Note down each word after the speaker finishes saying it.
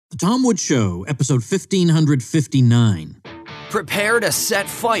The Tom Woods Show, episode 1559. Prepare to set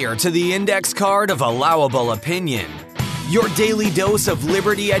fire to the index card of allowable opinion. Your daily dose of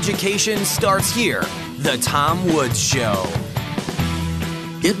liberty education starts here. The Tom Woods Show.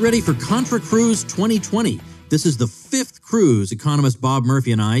 Get ready for Contra Cruise 2020. This is the fifth cruise economist Bob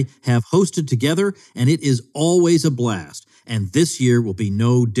Murphy and I have hosted together, and it is always a blast. And this year will be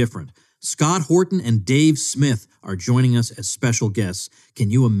no different. Scott Horton and Dave Smith are joining us as special guests. Can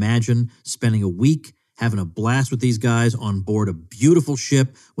you imagine spending a week having a blast with these guys on board a beautiful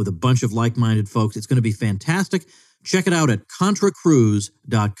ship with a bunch of like-minded folks? It's going to be fantastic. Check it out at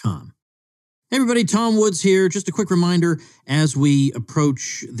contracruise.com. Hey everybody, Tom Woods here. Just a quick reminder, as we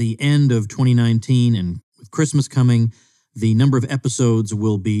approach the end of 2019 and with Christmas coming, the number of episodes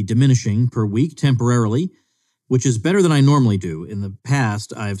will be diminishing per week temporarily, which is better than I normally do. In the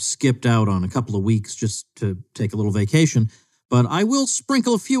past, I've skipped out on a couple of weeks just to take a little vacation, but I will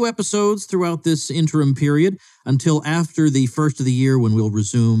sprinkle a few episodes throughout this interim period until after the first of the year when we'll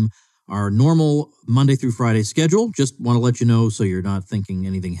resume our normal Monday through Friday schedule. Just want to let you know so you're not thinking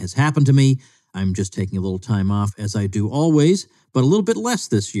anything has happened to me. I'm just taking a little time off, as I do always, but a little bit less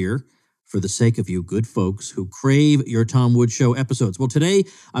this year for the sake of you good folks who crave your Tom Woods Show episodes. Well, today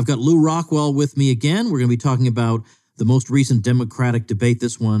I've got Lou Rockwell with me again. We're going to be talking about the most recent Democratic debate,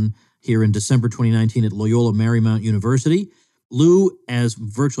 this one here in December 2019 at Loyola Marymount University. Lou, as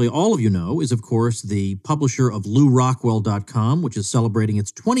virtually all of you know, is, of course, the publisher of LouRockwell.com, which is celebrating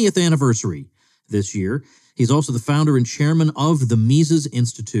its 20th anniversary this year. He's also the founder and chairman of the Mises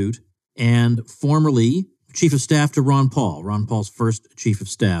Institute and formerly chief of staff to Ron Paul, Ron Paul's first chief of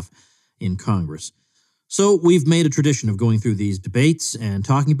staff in Congress. So we've made a tradition of going through these debates and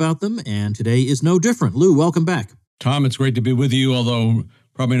talking about them, and today is no different. Lou, welcome back. Tom, it's great to be with you, although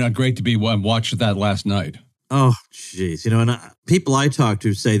probably not great to be watched that last night. Oh, jeez. You know, and people I talked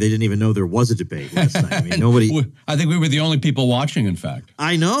to say they didn't even know there was a debate last night. I mean, nobody... I think we were the only people watching, in fact.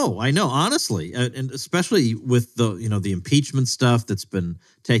 I know, honestly. And especially with the impeachment stuff that's been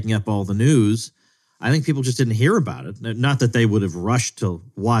taking up all the news, I think people just didn't hear about it. Not that they would have rushed to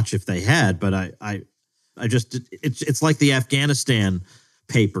watch if they had, but it's like the Afghanistan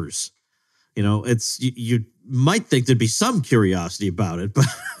papers. You know, you might think there'd be some curiosity about it,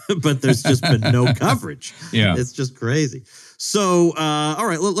 but there's just been no coverage. Yeah. It's just crazy. So, all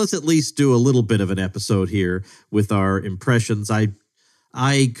right, let's at least do a little bit of an episode here with our impressions.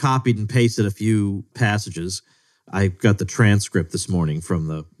 I copied and pasted a few passages. I got the transcript this morning from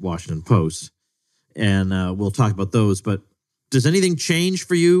the Washington Post, and we'll talk about those. But does anything change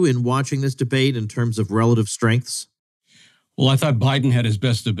for you in watching this debate in terms of relative strengths? Well, I thought Biden had his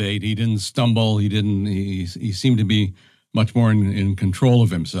best debate. He didn't stumble. He seemed to be much more in control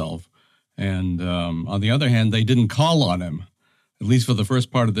of himself. And on the other hand, they didn't call on him. At least for the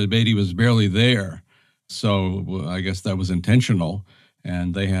first part of the debate, he was barely there. So I guess that was intentional.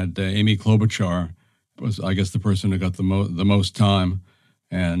 And they had Amy Klobuchar was, I guess, the person who got the most time.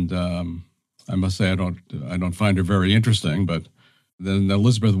 And I must say, I don't find her very interesting. But then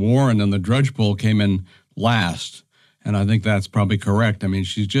Elizabeth Warren and the Drudge Poll came in last. And I think that's probably correct. I mean,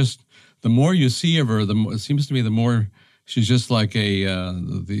 she's just, the more you see of her, it seems to me the more she's just like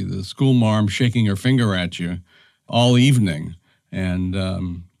the school marm shaking her finger at you all evening. And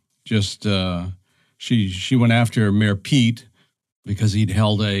she went after Mayor Pete because he'd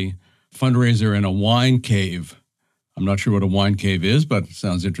held a fundraiser in a wine cave. I'm not sure what a wine cave is, but it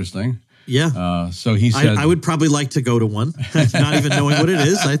sounds interesting. Yeah. So he said, I would probably like to go to one, not even knowing what it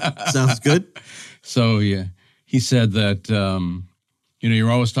is. Sounds good. So, yeah. He said that,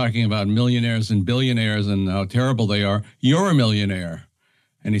 you're always talking about millionaires and billionaires and how terrible they are. You're a millionaire.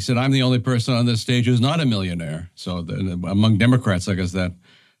 And he said, I'm the only person on this stage who's not a millionaire. So among Democrats, I guess that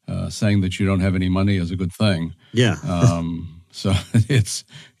saying that you don't have any money is a good thing. Yeah. So it's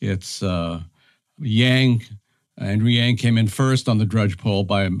Yang. Andrew Yang came in first on the Drudge Poll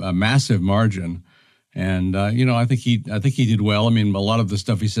by a massive margin. And, I think he did well. I mean, a lot of the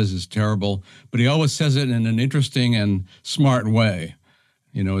stuff he says is terrible, but he always says it in an interesting and smart way.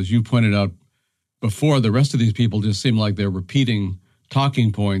 You know, as you pointed out before, the rest of these people just seem like they're repeating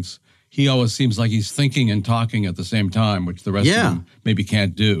talking points. He always seems like he's thinking and talking at the same time, which the rest of them maybe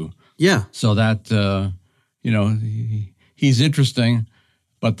can't do. Yeah. So that, he's interesting,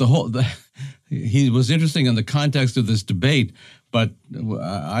 but he was interesting in the context of this debate. But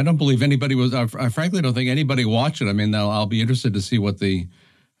I don't believe anybody was. I frankly don't think anybody watched it. I mean, now I'll be interested to see what the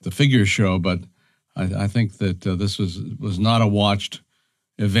figures show. But I think that this was not a watched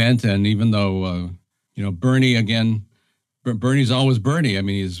event. And even though Bernie again, Bernie's always Bernie. I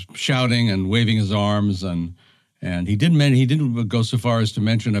mean, he's shouting and waving his arms, and And he didn't go so far as to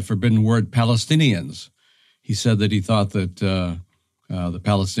mention a forbidden word, Palestinians. He said that he thought that the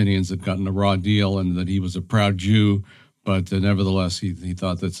Palestinians had gotten a raw deal and that he was a proud Jew, but nevertheless, he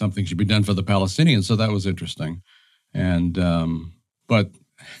thought that something should be done for the Palestinians. So that was interesting. And but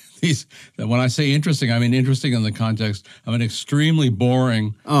when I say interesting, I mean interesting in the context of an extremely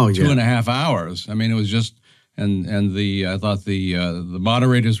boring 2.5 hours. I mean, it was just and I thought the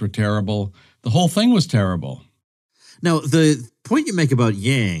moderators were terrible. The whole thing was terrible. Now, the point you make about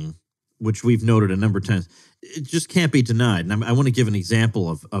Yang, which we've noted a number of times, it just can't be denied. And I want to give an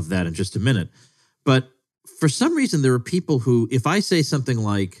example of that in just a minute. But for some reason, there are people who, if I say something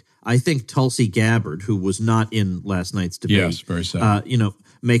like, I think Tulsi Gabbard, who was not in last night's debate, yes, very sad.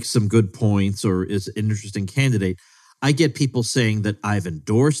 Makes some good points or is an interesting candidate, I get people saying that I've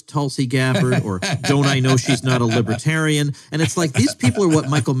endorsed Tulsi Gabbard or don't I know she's not a libertarian? And it's like these people are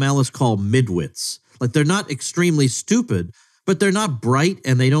what Michael Malice called midwits. Like they're not extremely stupid, but they're not bright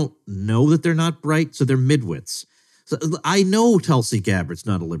and they don't know that they're not bright, so they're midwits. So I know Tulsi Gabbard's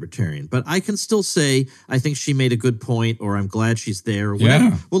not a libertarian, but I can still say I think she made a good point or I'm glad she's there or whatever.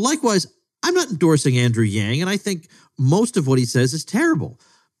 Yeah. Well, likewise, I'm not endorsing Andrew Yang, and I think most of what he says is terrible.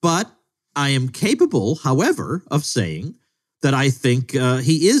 But I am capable, however, of saying that I think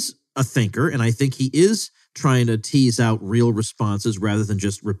he is a thinker, and I think he is trying to tease out real responses rather than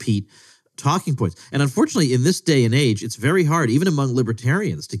just repeat talking points. And unfortunately, in this day and age, it's very hard, even among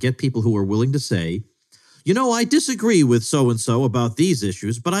libertarians, to get people who are willing to say, you know, I disagree with so-and-so about these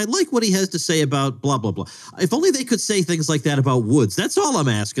issues, but I like what he has to say about blah, blah, blah. If only they could say things like that about Woods. That's all I'm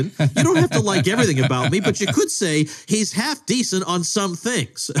asking. You don't have to like everything about me, but you could say he's half decent on some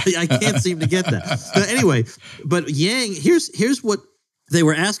things. I can't seem to get that. Anyway, but Yang, here's what they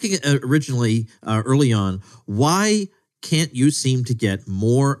were asking originally, early on. Why can't you seem to get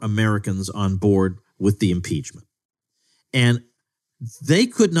more Americans on board with the impeachment? And they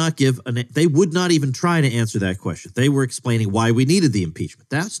could not they would not even try to answer that question. They were explaining why we needed the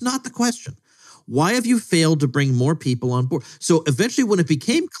impeachment. That's not the question. Why have you failed to bring more people on board? So eventually when it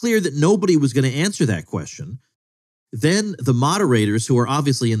became clear that nobody was going to answer that question, then the moderators, who are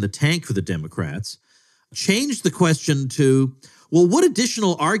obviously in the tank for the Democrats, changed the question to, well, what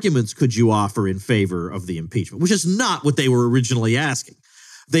additional arguments could you offer in favor of the impeachment? Which is not what they were originally asking.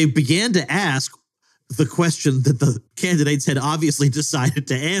 They began to ask the question that the candidates had obviously decided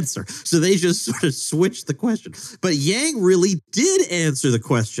to answer. So they just sort of switched the question. But Yang really did answer the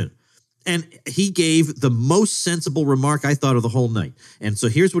question. And he gave the most sensible remark, I thought, of the whole night. And so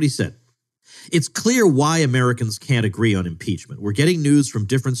here's what he said. It's clear why Americans can't agree on impeachment. We're getting news from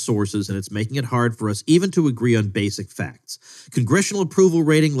different sources, and it's making it hard for us even to agree on basic facts. Congressional approval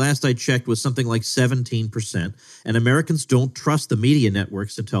rating, last I checked, was something like 17%, and Americans don't trust the media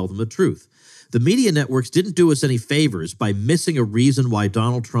networks to tell them the truth. The media networks didn't do us any favors by missing a reason why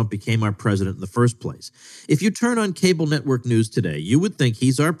Donald Trump became our president in the first place. If you turn on cable network news today, you would think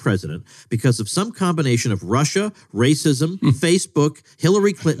he's our president because of some combination of Russia, racism, Facebook,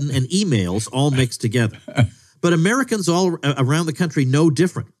 Hillary Clinton, and emails all mixed together. But Americans all around the country know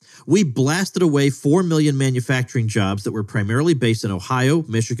different. We blasted away 4 million manufacturing jobs that were primarily based in Ohio,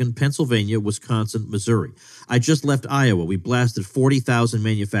 Michigan, Pennsylvania, Wisconsin, Missouri. I just left Iowa. We blasted 40,000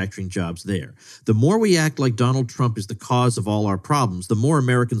 manufacturing jobs there. The more we act like Donald Trump is the cause of all our problems, the more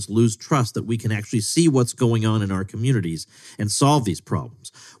Americans lose trust that we can actually see what's going on in our communities and solve these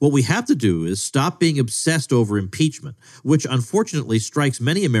problems. What we have to do is stop being obsessed over impeachment, which unfortunately strikes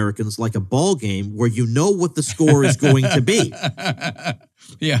many Americans like a ball game where you know what the score is going to be.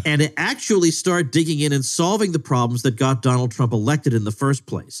 Yeah. And actually start digging in and solving the problems that got Donald Trump elected in the first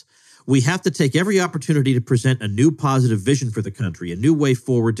place. We have to take every opportunity to present a new positive vision for the country, a new way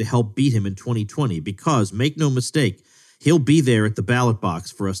forward to help beat him in 2020, because, make no mistake, he'll be there at the ballot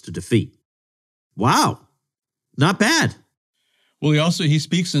box for us to defeat. Wow. Not bad. Well, he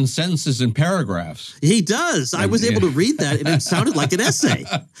speaks in sentences and paragraphs. He does. I was able to read that, and it sounded like an essay.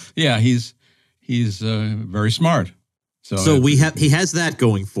 Yeah, he's very smart. So he has that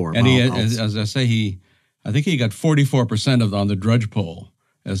going for him. And as I say, I think he got 44% on the Drudge poll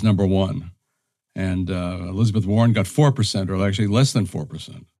as number one, and Elizabeth Warren got 4%, or actually less than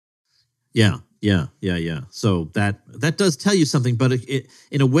 4%. Yeah. So that does tell you something, but it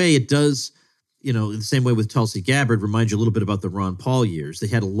in a way it does. In the same way with Tulsi Gabbard, reminds you a little bit about the Ron Paul years. They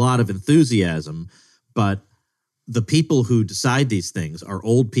had a lot of enthusiasm, but the people who decide these things are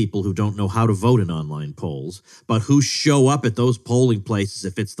old people who don't know how to vote in online polls, but who show up at those polling places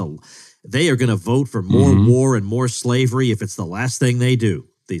if they are going to vote for more war and more slavery if it's the last thing they do.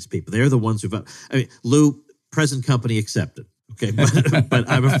 These people, they're the ones who vote. I mean, Lou, present company accepted. Okay, but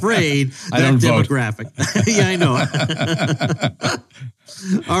I'm afraid I that don't vote. demographic. Yeah, I know.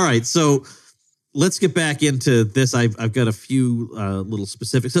 All right, so let's get back into this. I've got a few little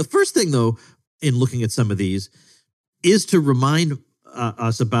specifics. So the first thing, though, in looking at some of these, is to remind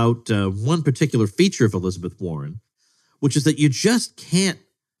us about one particular feature of Elizabeth Warren, which is that you can't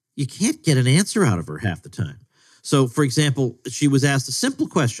get an answer out of her half the time. So, for example, she was asked a simple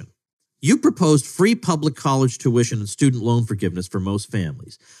question. You proposed free public college tuition and student loan forgiveness for most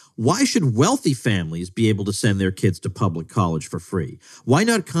families. Why should wealthy families be able to send their kids to public college for free? Why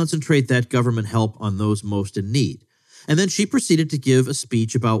not concentrate that government help on those most in need? And then she proceeded to give a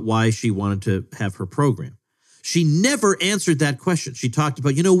speech about why she wanted to have her program. She never answered that question. She talked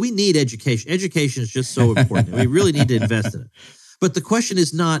about, we need education. Education is just so important. We really need to invest in it. But the question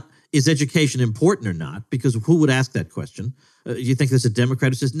is not, is education important or not? Because who would ask that question? You think there's a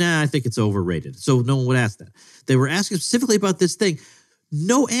Democrat who says, nah, I think it's overrated. So no one would ask that. They were asking specifically about this thing.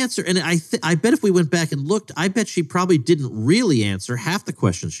 No answer. And I bet if we went back and looked, I bet she probably didn't really answer half the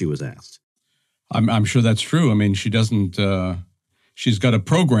questions she was asked. I'm sure that's true. I mean, she doesn't, she's got a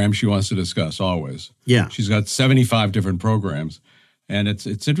program she wants to discuss always. Yeah. She's got 75 different programs. And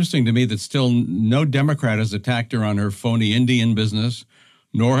it's interesting to me that still no Democrat has attacked her on her phony Indian business,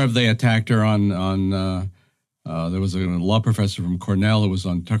 nor have they attacked her on there was a law professor from Cornell who was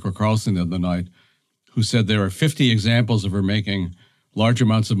on Tucker Carlson the other night who said there are 50 examples of her making large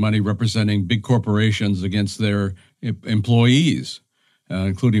amounts of money representing big corporations against their employees,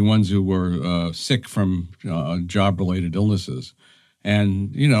 including ones who were sick from job-related illnesses.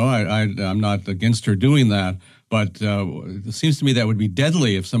 And, I'm not against her doing that, but it seems to me that would be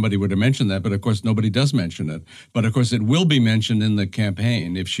deadly if somebody were to mention that. But, of course, nobody does mention it. But, of course, it will be mentioned in the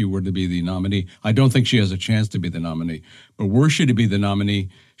campaign if she were to be the nominee. I don't think she has a chance to be the nominee. But were she to be the nominee,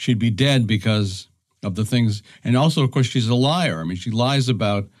 she'd be dead because of the things. And also, of course, she's a liar. I mean, she lies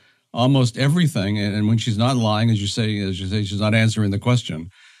about almost everything. And when she's not lying, as you say, she's not answering the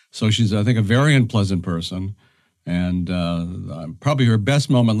question. So she's, I think, a very unpleasant person. And probably her best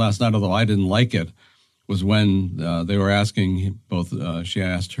moment last night, although I didn't like it, was when they were asking both, she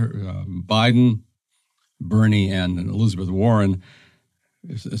asked her, Biden, Bernie, and Elizabeth Warren,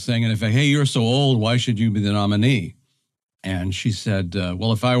 saying, in effect, hey, you're so old, why should you be the nominee? And she said,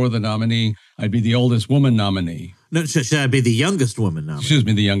 well, if I were the nominee, I'd be the oldest woman nominee. No, should I be the youngest woman nominee? Excuse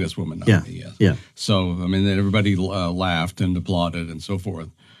me, the youngest woman nominee, yes. Yeah. So, I mean, everybody laughed and applauded and so forth.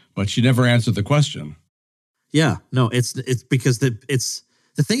 But she never answered the question. Yeah, no, it's because the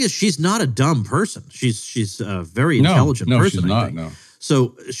thing is, she's not a dumb person. She's a very intelligent person. No, she's not. I think. No.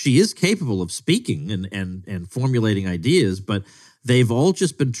 So she is capable of speaking and formulating ideas, but they've all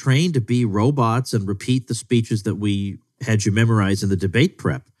just been trained to be robots and repeat the speeches that we had you memorize in the debate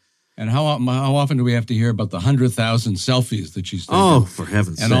prep. And how often do we have to hear about the 100,000 selfies that she's taken? Oh, for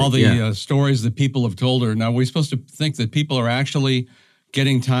heaven's sake. And all the stories that people have told her. Now, we're supposed to think that people are actually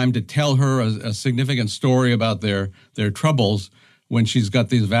getting time to tell her a significant story about their troubles when she's got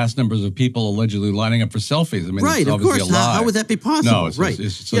these vast numbers of people allegedly lining up for selfies. I mean, right, it's of obviously course. a lie. How would that be possible? No, it's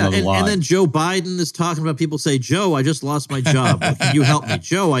another lie. And then Joe Biden is talking about people say, Joe, I just lost my job. Can you help me?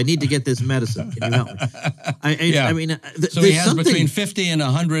 Joe, I need to get this medicine. Can you help me? I mean, so he has between 50 and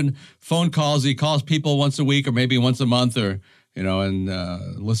 100 phone calls. He calls people once a week or maybe once a month and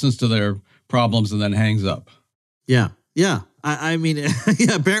listens to their problems and then hangs up. Yeah. Yeah. I mean,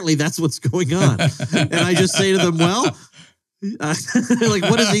 apparently that's what's going on. And I just say to them, well, like,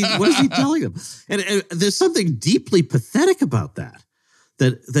 what is he telling them? And there's something deeply pathetic about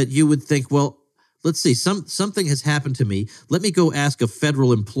that you would think, well, let's see, something has happened to me. Let me go ask a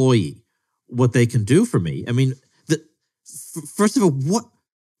federal employee what they can do for me. I mean, first of all,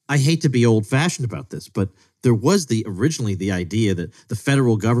 I hate to be old-fashioned about this, but there was originally the idea that the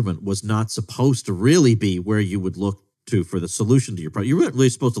federal government was not supposed to really be where you would look to for the solution to your problem. You weren't really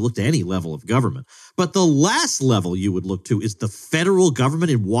supposed to look to any level of government. But the last level you would look to is the federal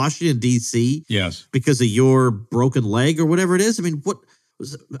government in Washington, D.C. Yes. Because of your broken leg or whatever it is. I mean,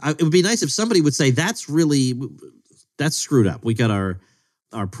 it would be nice if somebody would say, that's screwed up. We got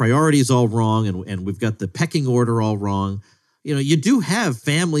our priorities all wrong, and we've got the pecking order all wrong. You do have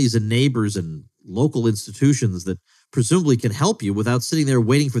families and neighbors and local institutions that presumably can help you without sitting there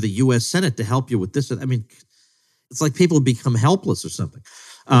waiting for the U.S. Senate to help you with this. I mean, it's like people become helpless or something.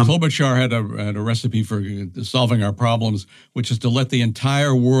 Klobuchar had a recipe for solving our problems, which is to let the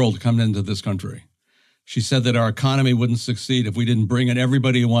entire world come into this country. She said that our economy wouldn't succeed if we didn't bring in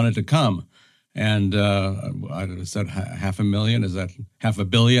everybody who wanted to come. And is that 500,000? Is that 500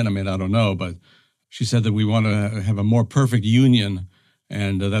 million? I mean, I don't know. But she said that we want to have a more perfect union,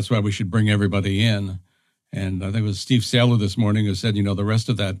 and that's why we should bring everybody in. And I think it was Steve Saylor this morning who said, the rest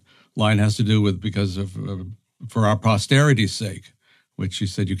of that line has to do with because of for our posterity's sake, which she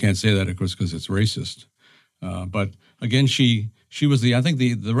said you can't say that, of course, because it's racist. But again, she was I think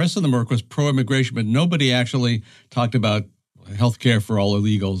the rest of them were, of course, pro-immigration, but nobody actually talked about health care for all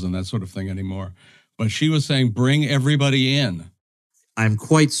illegals and that sort of thing anymore. But she was saying, bring everybody in. I'm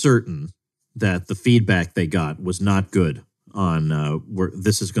quite certain that the feedback they got was not good on where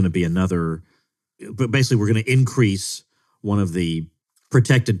this is going to be another, but basically we're going to increase one of the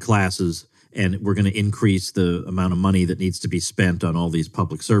protected classes and we're going to increase the amount of money that needs to be spent on all these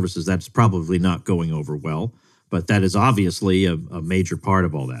public services. That's probably not going over well, but that is obviously a major part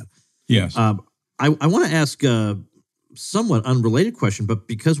of all that. Yes. I want to ask a somewhat unrelated question, but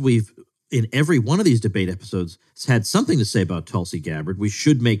because we've, in every one of these debate episodes, has had something to say about Tulsi Gabbard, we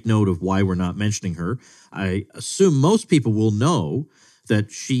should make note of why we're not mentioning her. I assume most people will know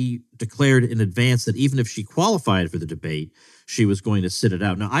that she declared in advance that even if she qualified for the debate, she was going to sit it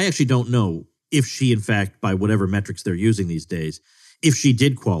out. Now, I actually don't know if she, in fact, by whatever metrics they're using these days, if she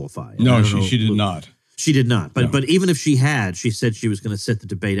did qualify. No, she did not. She did not. But No. but even if she had, she said she was going to sit the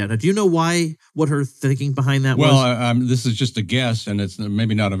debate out. Now, do you know what her thinking behind that was? Well, this is just a guess, and it's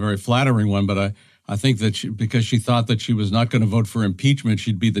maybe not a very flattering one, but I think that because she thought that she was not going to vote for impeachment,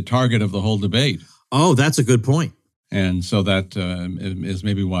 she'd be the target of the whole debate. Oh, that's a good point. And so that is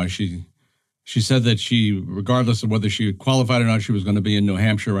maybe why she said that she, regardless of whether she qualified or not, she was going to be in New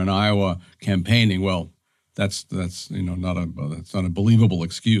Hampshire and Iowa campaigning. Well, that's not a believable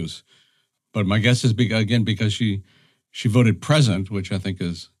excuse. But my guess is because she voted present, which I think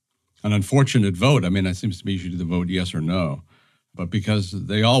is an unfortunate vote. I mean, it seems to me she should either vote yes or no. But because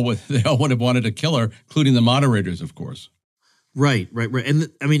they all would have wanted to kill her, including the moderators, of course. Right. And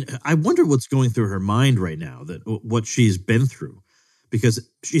I mean, I wonder what's going through her mind right now, that what she's been through, because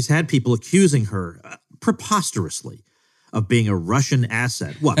she's had people accusing her preposterously of being a Russian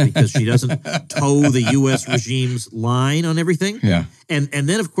asset. What? Because she doesn't toe the U.S. regime's line on everything? Yeah. And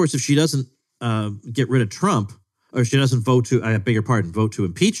then, of course, if she doesn't get rid of Trump, or she doesn't vote to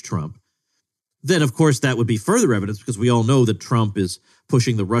impeach Trump, then, of course, that would be further evidence, because we all know that Trump is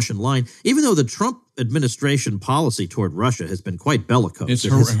pushing the Russian line, even though the Trump administration policy toward Russia has been quite bellicose.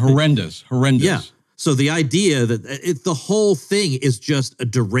 It's horrendous. Yeah. So the idea that the whole thing is just a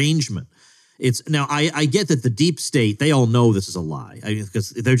derangement. Now I get that the deep state, they all know this is a lie, because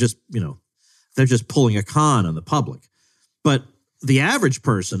they're just pulling a con on the public. But the average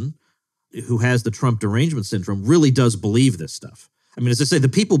person who has the Trump derangement syndrome really does believe this stuff. I mean, as I say, the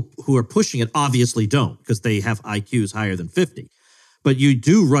people who are pushing it obviously don't, because they have IQs higher than 50. But you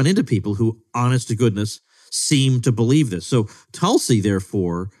do run into people who, honest to goodness, seem to believe this. So Tulsi,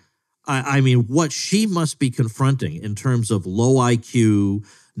 therefore, I mean, what she must be confronting in terms of low IQ,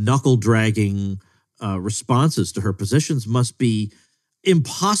 knuckle-dragging responses to her positions must be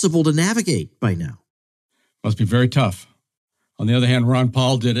impossible to navigate by now. Must be very tough. On the other hand, Ron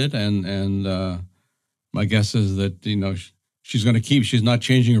Paul did it, and my guess is that she's not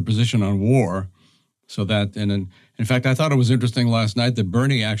changing her position on war. So that, and in fact, I thought it was interesting last night that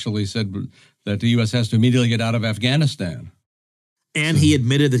Bernie actually said that the U.S. has to immediately get out of Afghanistan. And he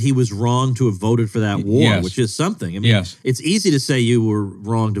admitted that he was wrong to have voted for that war, Yes. which is something. I mean, Yes. It's easy to say you were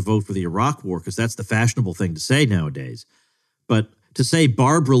wrong to vote for the Iraq war, because that's the fashionable thing to say nowadays. But to say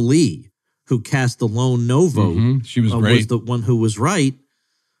Barbara Lee, who cast the lone no vote, she was great, was the one who was right.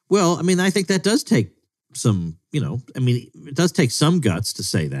 Well, I mean, I think that does take some, it does take some guts to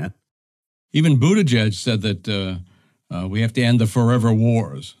say that. Even Buttigieg said that we have to end the forever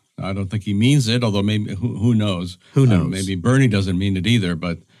wars. I don't think he means it, although maybe who knows? Who knows? Maybe Bernie doesn't mean it either,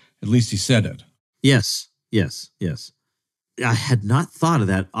 but at least he said it. Yes. I had not thought of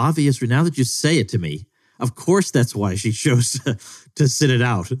that. Obviously, now that you say it to me, of course that's why she chose to sit it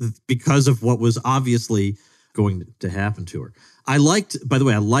out, because of what was obviously going to happen to her. I liked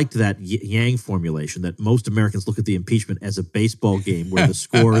that Yang formulation, that most Americans look at the impeachment as a baseball game where the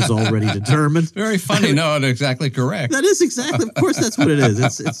score is already determined. Very funny. No, exactly correct. That is exactly, of course, that's what it is.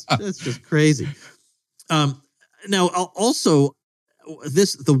 It's just crazy. Now, also,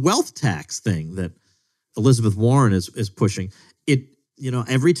 the wealth tax thing that Elizabeth Warren is pushing,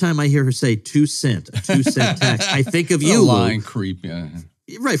 every time I hear her say 2 cent tax, I think of you, lying creep, yeah.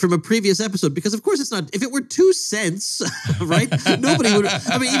 Right, from a previous episode, because of course it's not, if it were 2 cents, right, nobody would,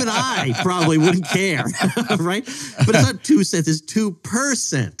 even I probably wouldn't care, right? But it's not 2 cents, it's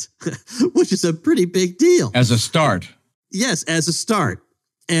 2%, which is a pretty big deal. As a start. Yes, as a start.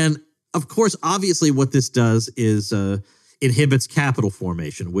 And of course, obviously what this does is inhibits capital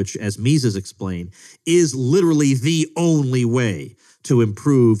formation, which, as Mises explained, is literally the only way to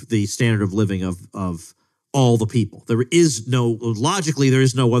improve the standard of living of all the people. Logically, there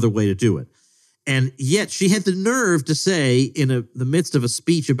is no other way to do it. And yet she had the nerve to say in the midst of a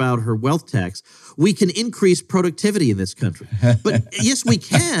speech about her wealth tax, we can increase productivity in this country. But yes, we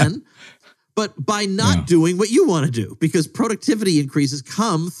can, but by not doing what you want to do, because productivity increases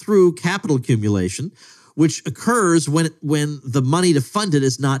come through capital accumulation, which occurs when the money to fund it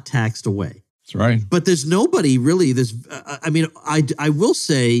is not taxed away. That's right. But there's nobody really, I will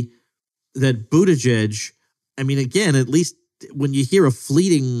say that Buttigieg, again, at least when you hear a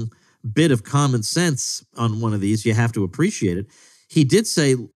fleeting bit of common sense on one of these, you have to appreciate it. He did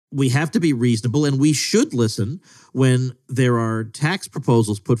say we have to be reasonable and we should listen when there are tax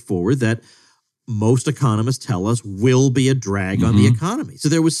proposals put forward that most economists tell us will be a drag on the economy. So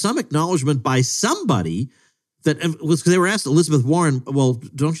there was some acknowledgement by somebody that was, they were asked Elizabeth Warren, well,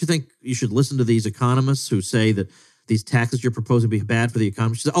 don't you think you should listen to these economists who say that these taxes you're proposing be bad for the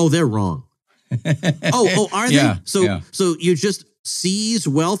economy? She said, oh, they're wrong. Are they? So you just seize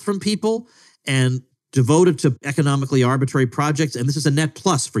wealth from people and devote it to economically arbitrary projects, and this is a net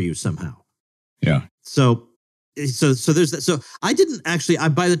plus for you somehow. Yeah. So there's that. So I didn't actually.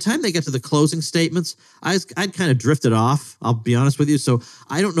 By the time they get to the closing statements, I'd kind of drifted off. I'll be honest with you. So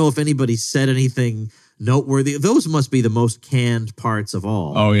I don't know if anybody said anything noteworthy. Those must be the most canned parts of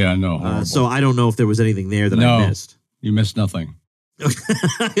all. Oh yeah, no. So I don't know if there was anything there that I missed. You missed nothing.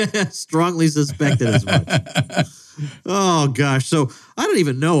 Strongly suspected as much. Oh gosh. So I don't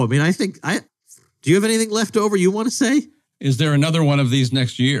even know. Do you have anything left over you want to say? Is there another one of these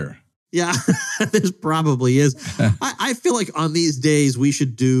next year? Yeah, there probably is. I feel like on these days we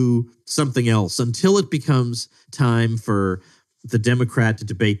should do something else until it becomes time for the Democrat to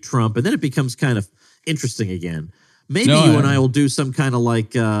debate Trump, and then it becomes kind of interesting again. Maybe you and I will do some kind of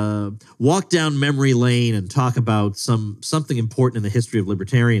like walk down memory lane and talk about something important in the history of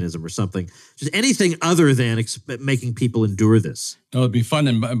libertarianism or something. Just anything other than making people endure this. Oh, it'd be fun.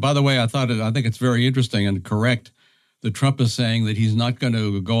 And by the way, I think it's very interesting and correct that Trump is saying that he's not going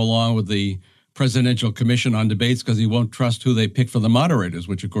to go along with the Presidential Commission on Debates because he won't trust who they pick for the moderators,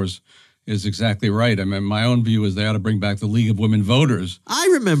 which of course is exactly right. My own view is they ought to bring back the League of Women Voters. I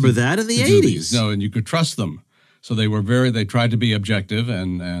remember that in the 80s. No, and you could trust them. So they tried to be objective,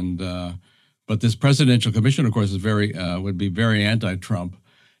 but this presidential commission, of course, would be very anti-Trump,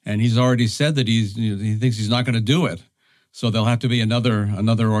 and he's already said that he thinks he's not going to do it. So there'll have to be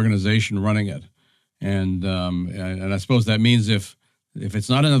another organization running it, and I suppose that means if it's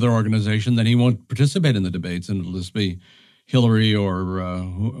not another organization, then he won't participate in the debates, and it'll just be Hillary or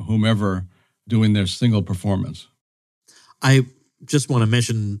whomever doing their single performance. I just want to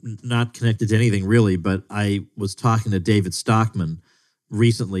mention, not connected to anything really, but I was talking to David Stockman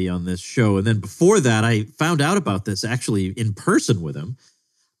recently on this show. And then before that, I found out about this actually in person with him.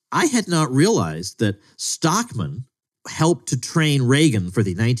 I had not realized that Stockman helped to train Reagan for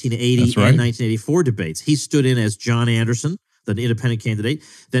the 1980 and 1984 debates. He stood in as John Anderson, the independent candidate.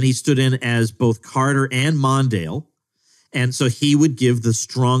 Then he stood in as both Carter and Mondale. And so he would give the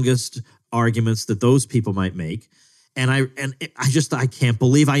strongest arguments that those people might make. And I can't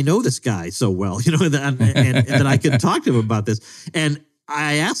believe I know this guy so well, and that I could talk to him about this. And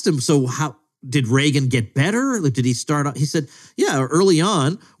I asked him, so how did Reagan get better? Like, did he start off? He said, yeah, early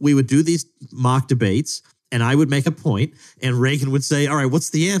on we would do these mock debates and I would make a point and Reagan would say, all right, what's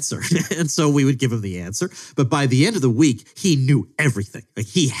the answer? And so we would give him the answer. But by the end of the week, he knew everything. Like,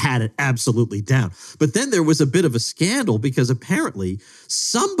 he had it absolutely down. But then there was a bit of a scandal because apparently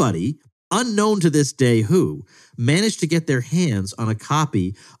somebody, unknown to this day who, managed to get their hands on a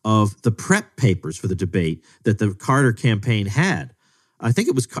copy of the prep papers for the debate that the Carter campaign had. I can't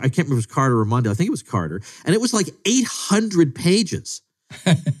remember if it was Carter or Mondale. I think it was Carter. And it was like 800 pages.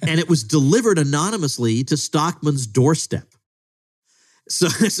 And it was delivered anonymously to Stockman's doorstep. So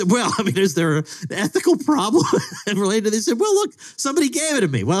I said, well, is there an ethical problem related to this? They said, well, look, somebody gave it to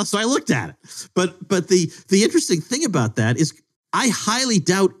me. Well, so I looked at it. But the interesting thing about that is I highly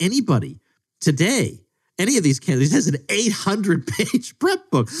doubt anybody today, any of these candidates, has an 800-page prep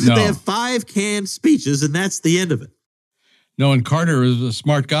book. No. They have 5 canned speeches, and that's the end of it. No, and Carter is a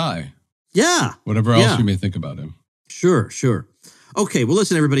smart guy. Yeah. Whatever else you may think about him. Sure. Okay, well,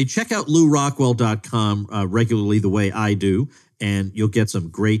 listen, everybody, check out LouRockwell.com regularly the way I do, and you'll get some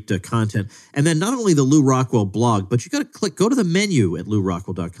great content. And then not only the Lou Rockwell blog, but you got to go to the menu at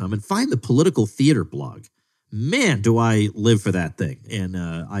LouRockwell.com and find the political theater blog. Man, do I live for that thing. And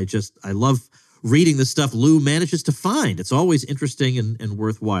I love reading the stuff Lou manages to find. It's always interesting and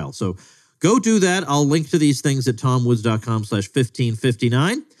worthwhile. So go do that. I'll link to these things at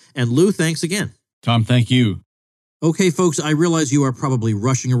tomwoods.com/1559. And Lou, thanks again. Tom, thank you. Okay, folks, I realize you are probably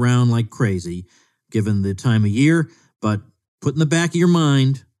rushing around like crazy, given the time of year, but put in the back of your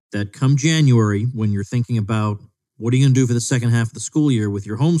mind that come January, when you're thinking about what are you going to do for the second half of the school year with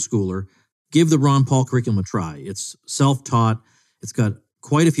your homeschooler, give the Ron Paul curriculum a try. It's self-taught. It's got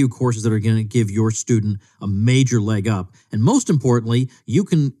quite a few courses that are going to give your student a major leg up. And most importantly, you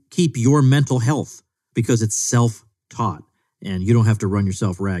can keep your mental health because it's self-taught and you don't have to run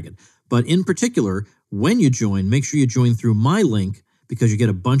yourself ragged. But in particular, when you join, make sure you join through my link because you get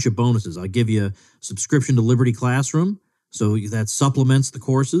a bunch of bonuses. I'll give you a subscription to Liberty Classroom, so that supplements the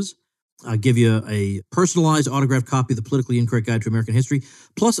courses. I'll give you a personalized autographed copy of the Politically Incorrect Guide to American History,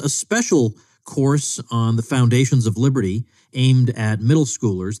 plus a special course on the foundations of liberty aimed at middle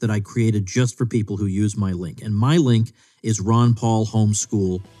schoolers that I created just for people who use my link. And my link is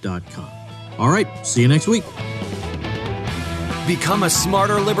ronpaulhomeschool.com. All right, see you next week. Become a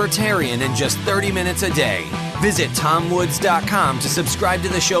smarter libertarian in just 30 minutes a day. Visit TomWoods.com to subscribe to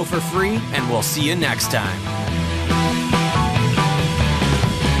the show for free, and we'll see you next time.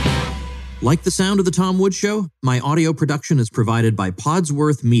 Like the sound of The Tom Woods Show? My audio production is provided by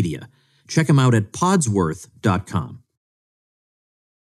Podsworth Media. Check them out at podsworth.com.